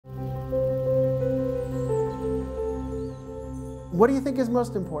What do you think is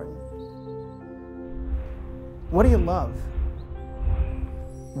most important? What do you love?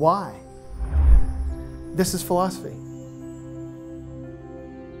 Why? This is philosophy.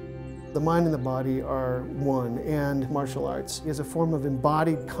 The mind and the body are one, and martial arts is a form of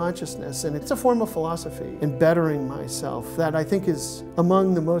embodied consciousness, and it's a form of philosophy in bettering myself that I think is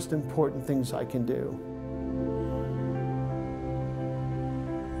among the most important things I can do.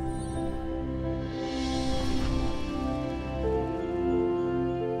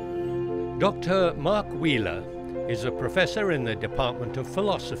 Dr. Mark Wheeler is a professor in the Department of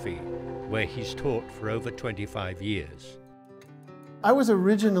Philosophy, where he's taught for over 25 years. I was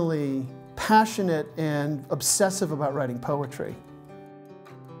originally passionate and obsessive about writing poetry.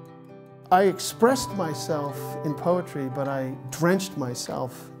 I expressed myself in poetry, but I drenched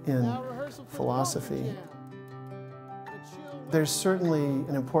myself in philosophy. There's certainly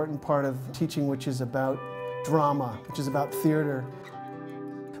an important part of teaching which is about drama, which is about theater.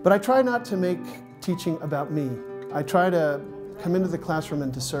 But I try not to make teaching about me. I try to come into the classroom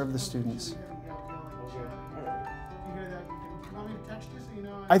and to serve the students.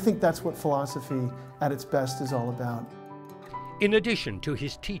 I think that's what philosophy at its best is all about. In addition to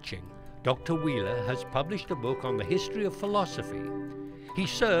his teaching, Dr. Wheeler has published a book on the history of philosophy. He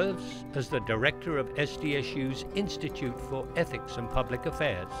serves as the director of SDSU's Institute for Ethics and Public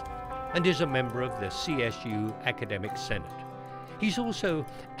Affairs and is a member of the CSU Academic Senate. He's also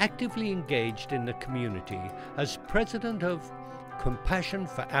actively engaged in the community as president of Compassion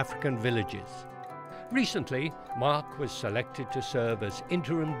for African Villages. Recently, Mark was selected to serve as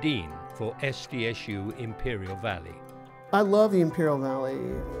interim dean for SDSU Imperial Valley. I love the Imperial Valley.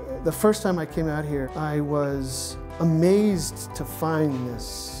 The first time I came out here, I was amazed to find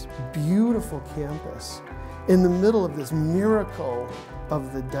this beautiful campus in the middle of this miracle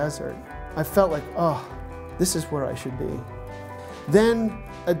of the desert. I felt like, oh, this is where I should be. Then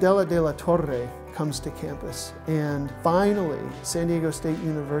Adela de la Torre comes to campus, and finally San Diego State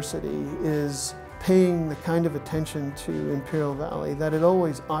University is paying the kind of attention to Imperial Valley that it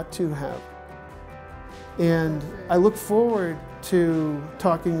always ought to have. And I look forward to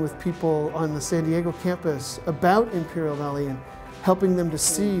talking with people on the San Diego campus about Imperial Valley and helping them to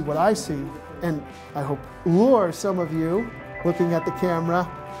see what I see, and I hope lure some of you looking at the camera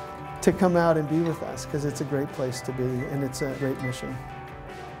to come out and be with us, because it's a great place to be and it's a great mission.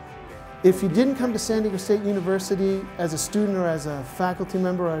 If you didn't come to San Diego State University as a student or as a faculty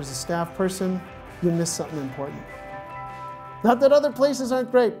member or as a staff person, you missed something important. Not that other places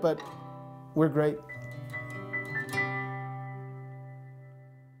aren't great, but we're great.